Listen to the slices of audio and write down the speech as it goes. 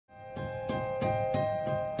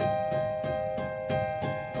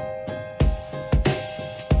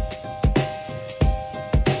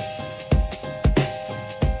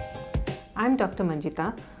Dr.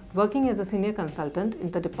 Manjeeta, working as a senior consultant in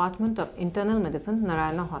the Department of Internal Medicine,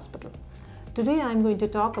 Narayana Hospital. Today I am going to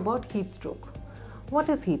talk about heat stroke. What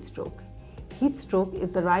is heat stroke? Heat stroke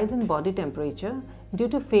is the rise in body temperature due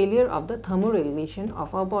to failure of the thermoregulation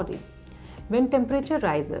of our body. When temperature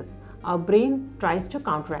rises, our brain tries to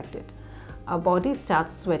counteract it. Our body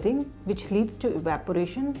starts sweating, which leads to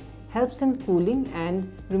evaporation, helps in cooling and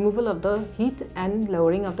removal of the heat and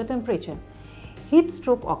lowering of the temperature. Heat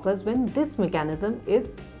stroke occurs when this mechanism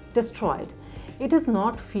is destroyed. It is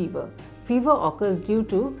not fever. Fever occurs due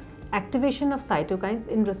to activation of cytokines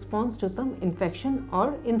in response to some infection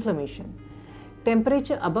or inflammation.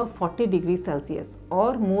 Temperature above 40 degrees Celsius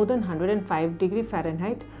or more than 105 degrees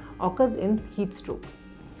Fahrenheit occurs in heat stroke.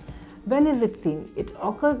 When is it seen? It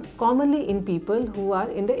occurs commonly in people who are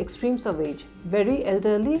in the extremes of age, very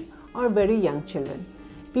elderly or very young children.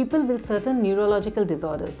 People with certain neurological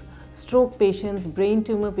disorders, stroke patients, brain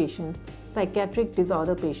tumor patients, psychiatric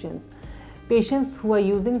disorder patients, patients who are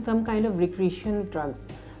using some kind of recreation drugs.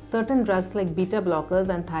 Certain drugs like beta blockers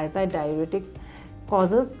and thiazide diuretics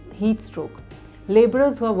causes heat stroke.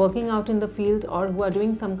 Laborers who are working out in the field or who are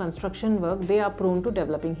doing some construction work, they are prone to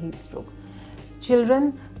developing heat stroke.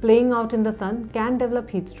 Children playing out in the sun can develop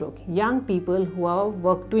heat stroke. Young people who are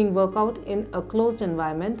doing workout in a closed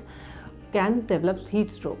environment can develop heat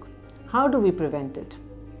stroke. How do we prevent it?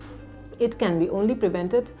 It can be only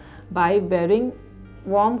prevented by wearing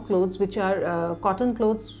warm clothes, which are cotton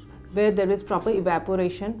clothes where there is proper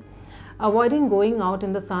evaporation, avoiding going out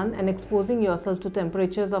in the sun and exposing yourself to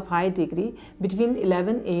temperatures of high degree between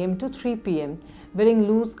 11 a.m. to 3 p.m. Wearing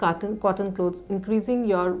loose cotton clothes, increasing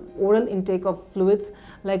your oral intake of fluids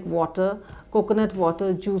like water, coconut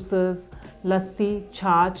water, juices, lassi,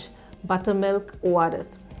 charge, buttermilk,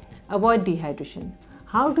 ORS. Avoid dehydration.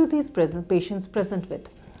 How do these patients present with?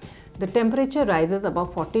 The temperature rises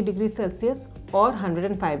above 40 degrees Celsius or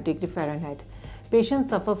 105 degrees Fahrenheit. Patients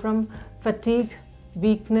suffer from fatigue,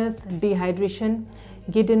 weakness, dehydration,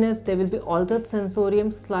 giddiness. There will be altered sensorium,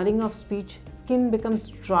 slurring of speech, skin becomes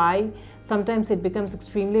dry, sometimes it becomes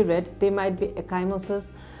extremely red. There might be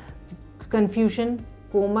ecchymosis, confusion,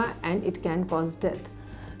 coma, and it can cause death.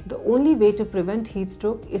 The only way to prevent heat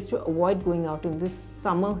stroke is to avoid going out in this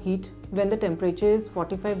summer heat when the temperature is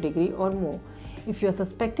 45 degrees or more. If you are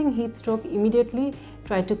suspecting heat stroke, immediately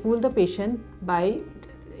try to cool the patient by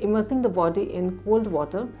immersing the body in cold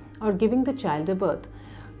water or giving the child a birth.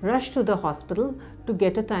 Rush to the hospital to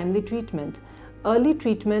get a timely treatment. Early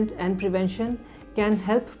treatment and prevention can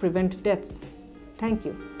help prevent deaths. Thank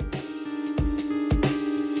you.